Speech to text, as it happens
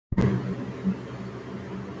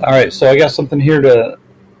All right, so I got something here to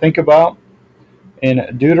think about.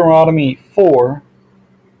 In Deuteronomy 4,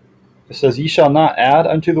 it says, Ye shall not add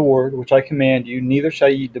unto the word which I command you, neither shall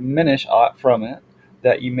ye diminish aught from it,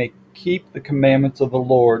 that ye may keep the commandments of the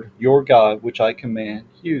Lord your God, which I command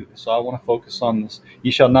you. So I want to focus on this. Ye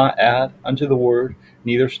shall not add unto the word,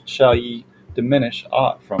 neither shall ye diminish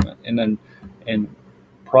aught from it. And then in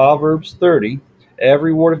Proverbs 30,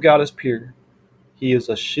 every word of God is pure. He is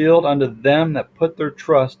a shield unto them that put their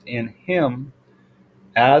trust in him.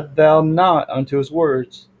 Add thou not unto his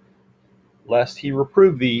words, lest he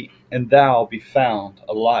reprove thee, and thou be found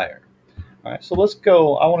a liar. All right, so let's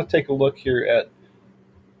go. I want to take a look here at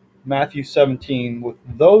Matthew 17 with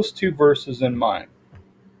those two verses in mind.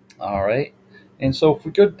 All right, and so if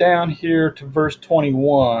we go down here to verse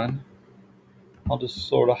 21, I'll just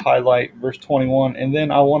sort of highlight verse 21, and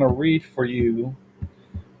then I want to read for you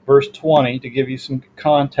verse 20 to give you some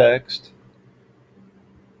context.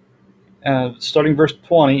 Starting verse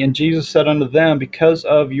 20, and Jesus said unto them, Because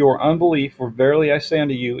of your unbelief, for verily I say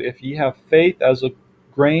unto you, if ye have faith as a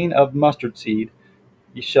grain of mustard seed,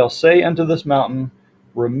 ye shall say unto this mountain,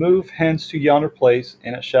 Remove hence to yonder place,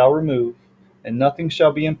 and it shall remove, and nothing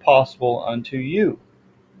shall be impossible unto you.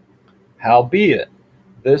 Howbeit,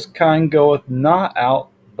 this kind goeth not out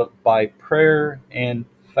but by prayer and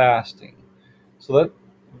fasting. So that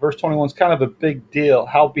verse 21 is kind of a big deal.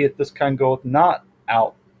 Howbeit, this kind goeth not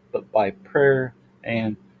out but by prayer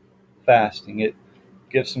and fasting. It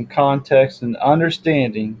gives some context and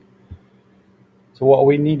understanding to what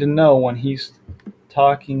we need to know when he's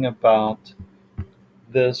talking about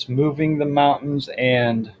this moving the mountains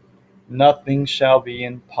and nothing shall be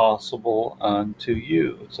impossible unto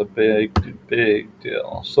you. It's a big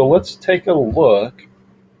deal. So let's take a look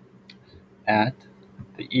at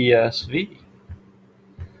the ESV.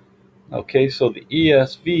 Okay, so the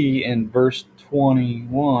ESV in verse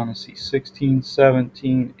 21, let's see, 16,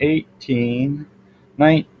 17, 18,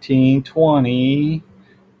 19, 20,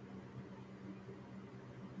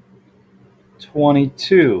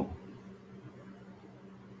 22,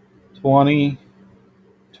 20,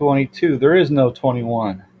 22. There is no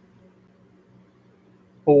 21.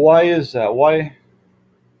 Well, why is that? Why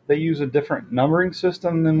they use a different numbering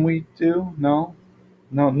system than we do? No,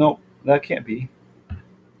 that can't be.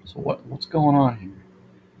 So what's going on here?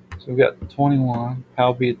 So we've got 21.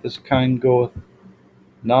 Howbeit this kind goeth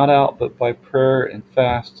not out but by prayer and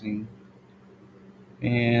fasting,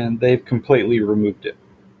 and they've completely removed it.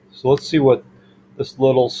 So let's see what this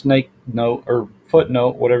little snake note or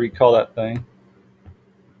footnote, whatever you call that thing,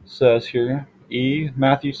 says here.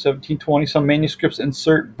 Matthew 17:20. Some manuscripts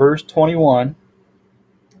insert verse 21.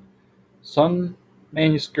 Some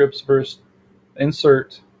manuscripts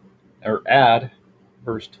insert or add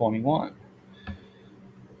verse 21.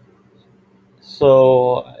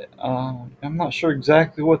 So I'm not sure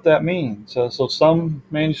exactly what that means. So some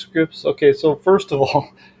manuscripts. Okay, so first of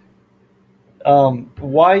all,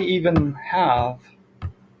 why even have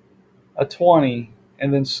a 20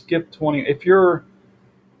 and then skip 20? If you're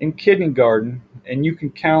in kindergarten and you can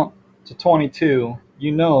count to 22,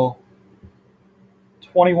 you know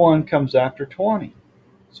 21 comes after 20.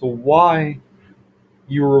 So why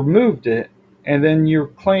you removed it and then you're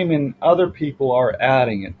claiming other people are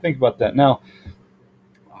adding it? Think about that. Now,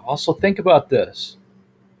 also think about this.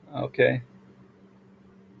 Okay,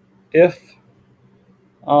 if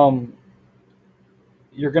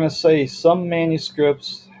you're going to say some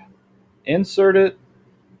manuscripts insert it,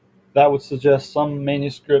 that would suggest some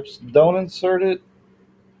manuscripts don't insert it.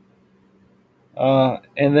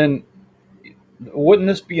 And then wouldn't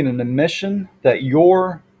this be an admission that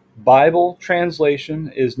your Bible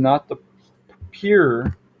translation is not the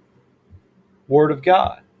pure Word of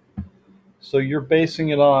God? So you're basing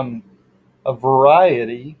it on a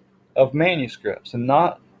variety of manuscripts and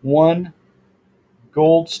not one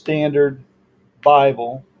gold standard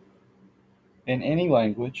Bible in any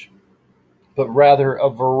language, but rather a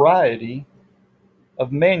variety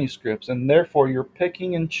of manuscripts, and therefore you're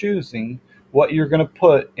picking and choosing what you're going to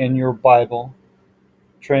put in your Bible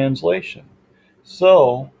translation.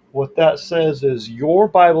 So what that says is your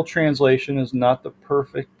Bible translation is not the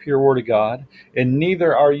perfect pure Word of God, and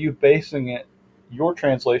neither are you basing your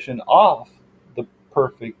translation off the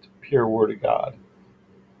perfect pure Word of God.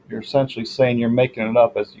 You're essentially saying you're making it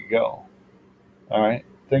up as you go. All right,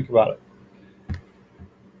 think about it.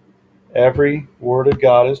 Every word of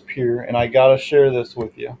God is pure, and I got to share this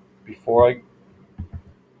with you before I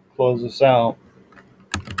close this out.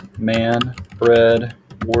 Man, bread,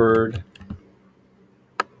 word.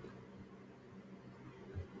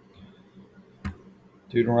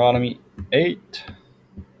 Deuteronomy 8,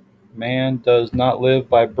 Man does not live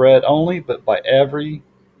by bread only, but by every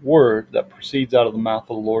word that proceeds out of the mouth of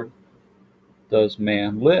the Lord does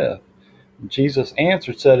man live. And Jesus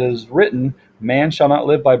answered, said, it is written, man shall not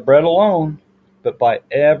live by bread alone, but by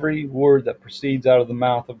every word that proceeds out of the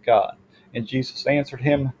mouth of God. And Jesus answered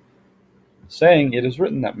him, saying, it is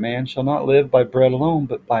written that man shall not live by bread alone,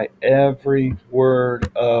 but by every word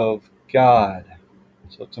of God.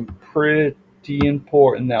 So it's pretty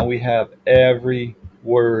important that we have every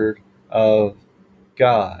word of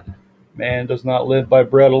God. Man does not live by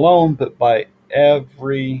bread alone, but by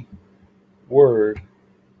every word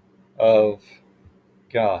of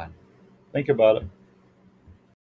God. Think about it.